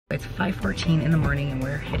It's 5:14 in the morning and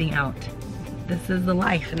we're heading out. This is the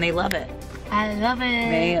life and they love it. I love it.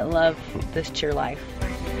 They love this cheer life.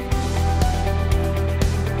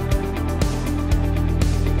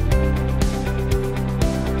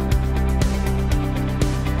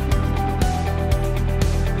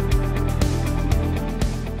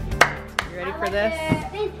 You ready for this?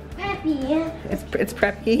 It's preppy. It's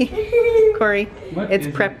preppy. Corey, it's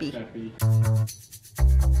preppy.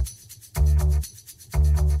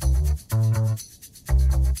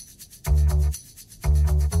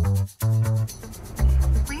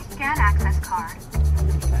 Please scan access card.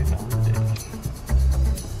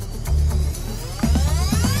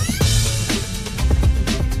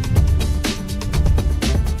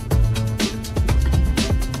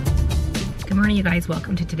 Good morning, you guys.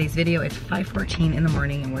 Welcome to today's video. It's 5:14 in the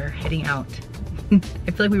morning and we're heading out. I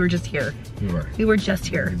feel like we were just here. We were just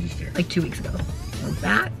here like 2 weeks ago. We're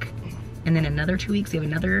back, and then another 2 weeks. We have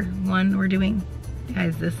another one we're doing.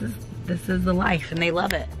 Guys, this is the life, and they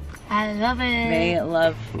love it. I love it. They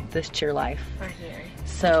love this cheer life.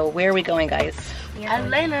 So where are we going, guys?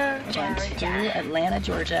 Atlanta, To Atlanta,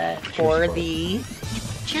 Georgia for the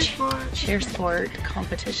cheer sport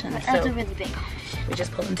competition. That's So a really big competition. we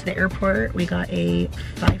just pulled into the airport. We got a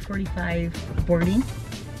 5:45 boarding.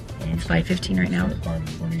 And it's 5:15 right now.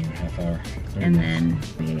 Half hour. And then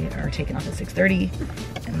we are taking off at 6:30.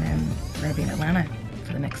 And then we're gonna be in Atlanta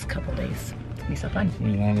for the next couple days. It's gonna be so fun.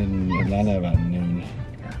 We landed in Atlanta about noon.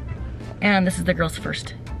 Yeah. And this is the girls'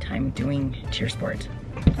 first time doing cheer sport.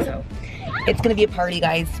 So it's gonna be a party,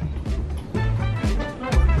 guys.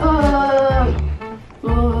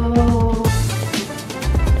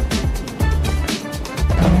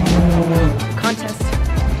 Contest.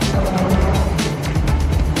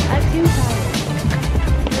 I'm too tired.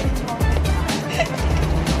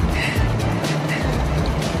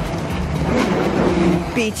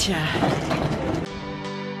 Beacha.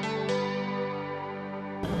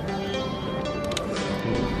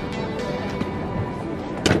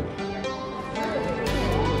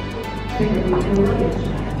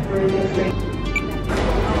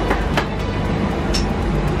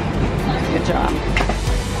 Good job.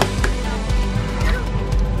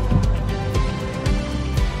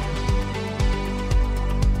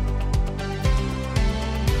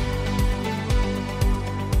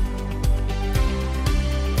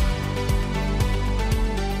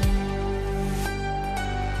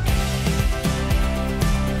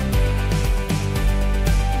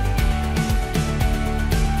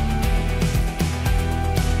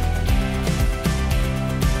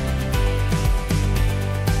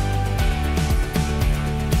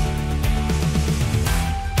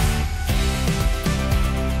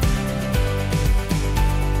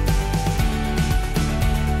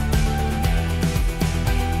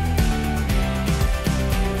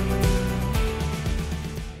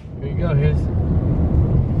 Here's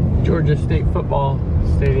Georgia State Football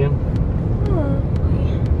Stadium.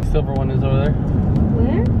 Silver one is over there.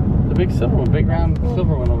 Where? The big silver one, big round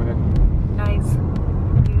silver one over here. Guys,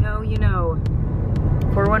 you know.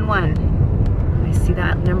 411. I see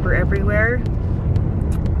that number everywhere.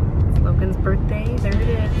 It's Logan's birthday. There it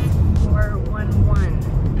is.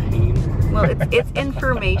 411. Well, it's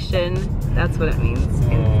information. That's what it means.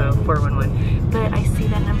 Info 411. But I see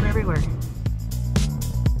that number everywhere.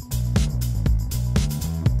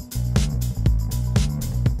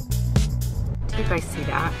 You guys see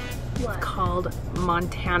that? What? It's called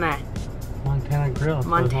Montana Grill.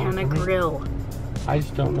 Montana Grill. I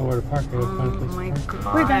just don't know where to park. Oh my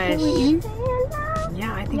gosh. Wait, that's what we eat?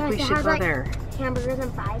 Yeah, I think Yes, we it should has, go like, there. Hamburgers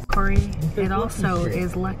and fries. Corey, it also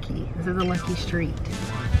is Lucky. This is a Lucky Street.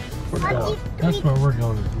 That's where we're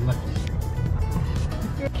going. Is Lucky Street.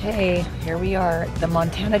 Okay, here we are at the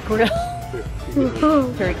Montana Grill.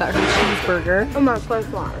 Perri got her cheeseburger. Oh my gosh.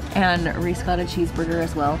 And Reese got a cheeseburger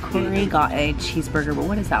as well. Corey got a cheeseburger, but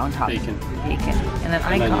what is that on top? Bacon. Bacon. And then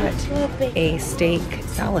I got a steak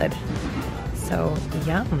salad. So,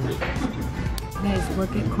 yum. Guys,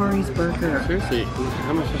 look at Corey's burger. Seriously,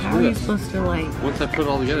 how am I supposed How to are do you this? supposed to like... Once I put it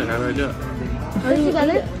all together, how do I do it? Put it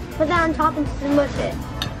together, put that on top and smush it. I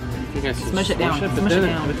think I should Smush it down, But smush it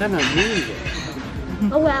then, down. But then I'm doing it.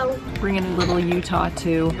 Oh well. Bringing a little Utah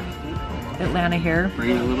to Atlanta here.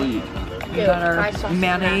 Bring a little Utah. We got our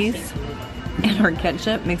mayonnaise and our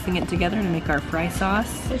ketchup, mixing it together to make our fry sauce.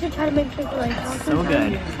 We should try to make sure like So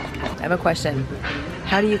good. I have a question.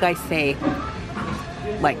 How do you guys say,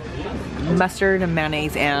 like, mustard and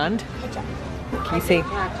mayonnaise and? Can you say?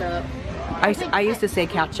 Ketchup. I used to say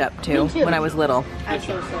ketchup too Me too. when I was little. I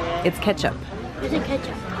still say it. It's ketchup. Is it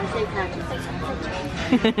ketchup?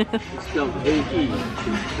 Spelled A-E.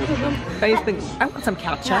 I want some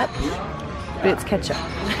ketchup, but it's ketchup.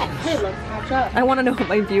 I want to know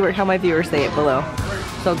what how my viewers say it below.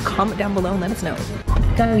 So comment down below and let us know.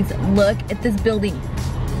 Guys, look at this building.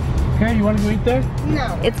 Perri, you want to go eat there?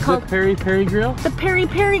 No. It's called the Perri Grill? the Perri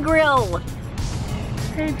Grill.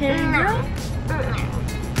 Perri Grill?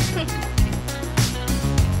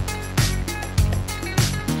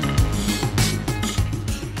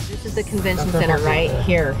 This is the convention center right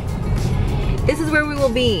here. This is where we will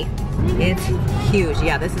be. It's huge.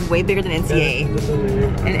 Yeah, this is way bigger than NCA.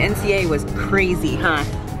 And NCA was crazy, huh?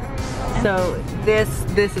 So this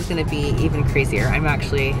is gonna be even crazier. I'm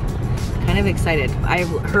actually kind of excited. I've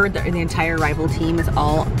heard that the entire rival team is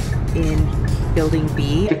all in building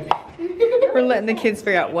B. We're letting the kids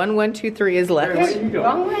figure out 1, 1, 2, 3 is left.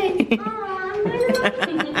 Wrong way.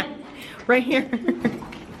 Right here.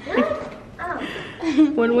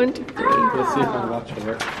 1, 1, 2, 3. Let's see if I watch it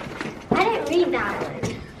work. I didn't read that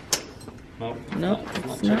one. Nope. Nope,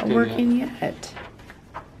 it's not working yet.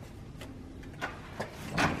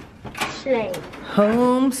 Shame.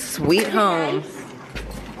 Home sweet home.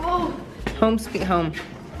 Oh. Home sweet home.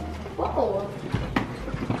 Whoa.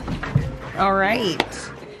 All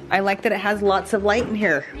right. I like that it has lots of light in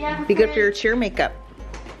here. Yeah, Be good for your cheer makeup.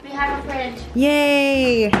 We have a fridge.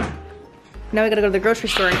 Yay! Now we gotta go to the grocery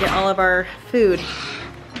store and get all of our food.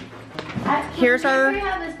 Here's our.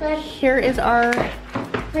 Here is our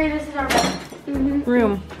This is our bed.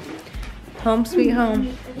 room. Home sweet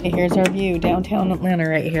home. And here's our view, downtown Atlanta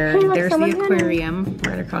right here. Hey, look, There's the someone's running. aquarium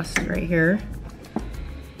right across right here.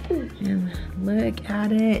 And look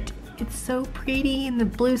at it. It's so pretty in the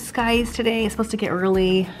blue skies today. It's supposed to get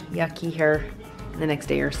really yucky here in the next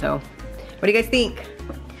day or so. What do you guys think?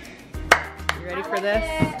 You ready for this?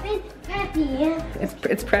 It's peppy.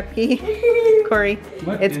 It's preppy. Corey,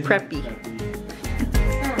 it's preppy.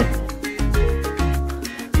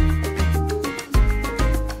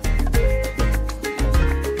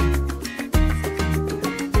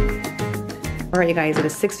 All right, you guys, it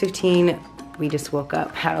is 6:15. We just woke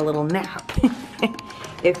up, had a little nap.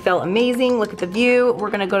 It felt amazing. Look at the view.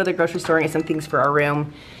 We're gonna go to the grocery store and get some things for our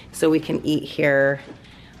room so we can eat here,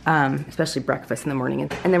 especially breakfast in the morning.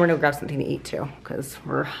 And then we're gonna grab something to eat too, because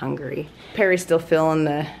we're hungry. Perri's still feeling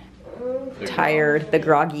the tired, the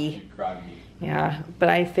groggy. Yeah, but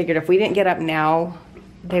I figured if we didn't get up now,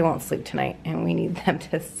 they won't sleep tonight and we need them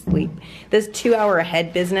to sleep. This 2-hour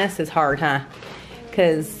ahead business is hard, huh?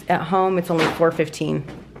 Because at home it's only 4:15.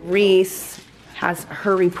 Reese has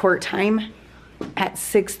her report time at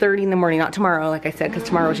 6:30 in the morning, not tomorrow, like I said, because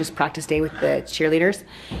tomorrow is just practice day with the cheerleaders.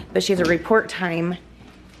 But she has a report time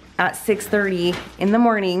at 6:30 in the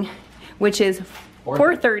morning, which is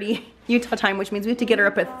 4:30 Utah time, which means we have to get her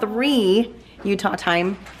up at 3 Utah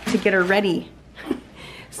time to get her ready.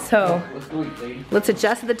 So let's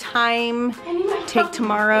adjust the time, take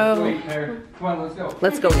tomorrow. Come on, let's go.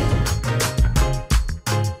 Let's go.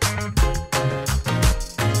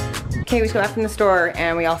 Okay, we just got back from the store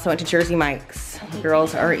and we also went to Jersey Mike's. The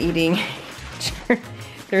girls are eating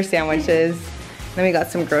their sandwiches. Then we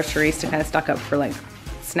got some groceries to kind of stock up for like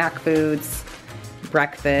snack foods,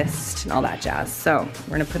 breakfast, and all that jazz. So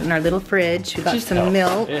we're gonna put it in our little fridge. We got some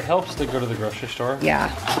milk. It helps to go to the grocery store. Yeah.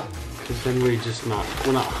 Because then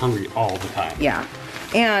we're not hungry all the time. Yeah.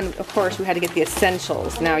 And of course we had to get the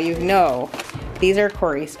essentials. Now you know, these are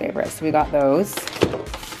Corey's favorites. So we got those.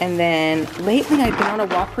 And then lately I've been on a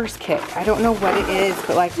Whoppers kick. I don't know what it is,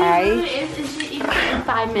 but like in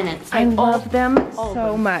 5 minutes. I love them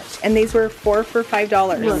so much. And these were 4 for $5.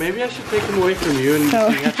 Yeah, maybe I should take them away from you and So-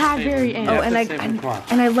 you have to save very them. end. You Oh, have and to save them tomorrow.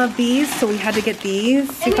 I love these, so we had to get these,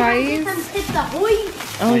 you guys.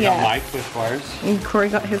 Oh We got yeah. Mike with wires. And Corey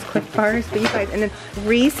got his Cliff Bars, but you guys, and then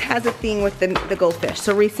Reese has a thing with the goldfish.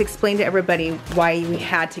 So Reese explained to everybody why we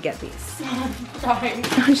had to get these. Sorry.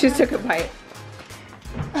 She just took a bite.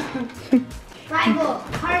 Rival,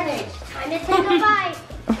 carnage. Time to take a bite.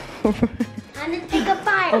 Time to take a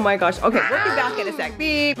bite. Oh my gosh. Okay, we'll be back in a sec.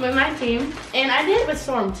 Beep. With my team, and I did it with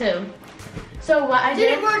Storm too. So what I did,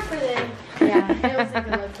 Didn't work for them. yeah, it was a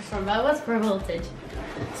good look for Storm, but it was for Voltage.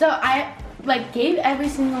 So I like gave every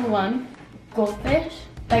single one goldfish,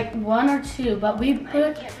 like 1 or 2, but we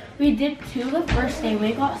did 2 the first day.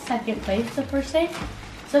 We got 2nd place the first day.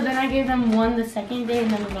 So then I gave them 1 the 2nd day,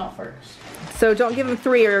 and then we got 1st. So don't give them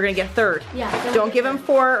 3 or you're gonna get 3rd. Yeah. Don't give them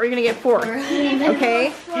 4 or you're gonna get 4th.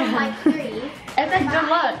 Okay? Storm like 3. And then good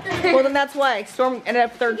luck. Well, then that's why Storm ended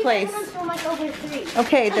up 3rd place. Storm like over 3.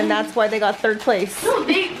 Okay, then that's why they got 3rd place.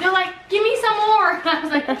 They're like, give me some more. I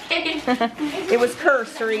was like, okay. It was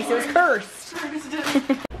cursed, Reese. It was cursed.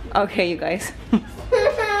 Okay, you guys.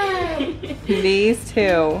 These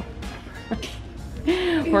two.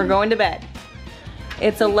 We're going to bed.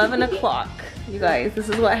 It's 11 o'clock, you guys. This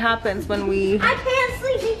is what happens when we... I can't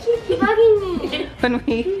sleep, you keep bugging me. When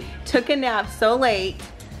we took a nap so late.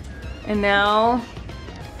 And now,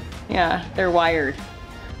 yeah, they're wired.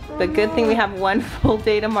 The good thing we have one full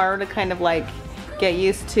day tomorrow to kind of like get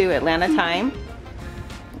used to Atlanta time.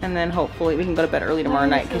 And then hopefully we can go to bed early tomorrow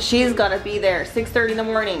night because she's got to be there 6:30 in the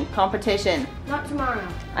morning, competition. Not tomorrow.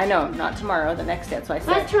 I know, not tomorrow, the next day, that's why I said.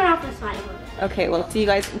 Let's turn off this light. Okay, well, see you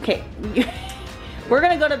guys. Okay, we're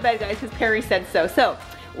going to go to bed, guys, because Perri said so. So,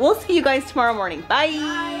 we'll see you guys tomorrow morning.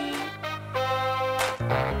 Bye.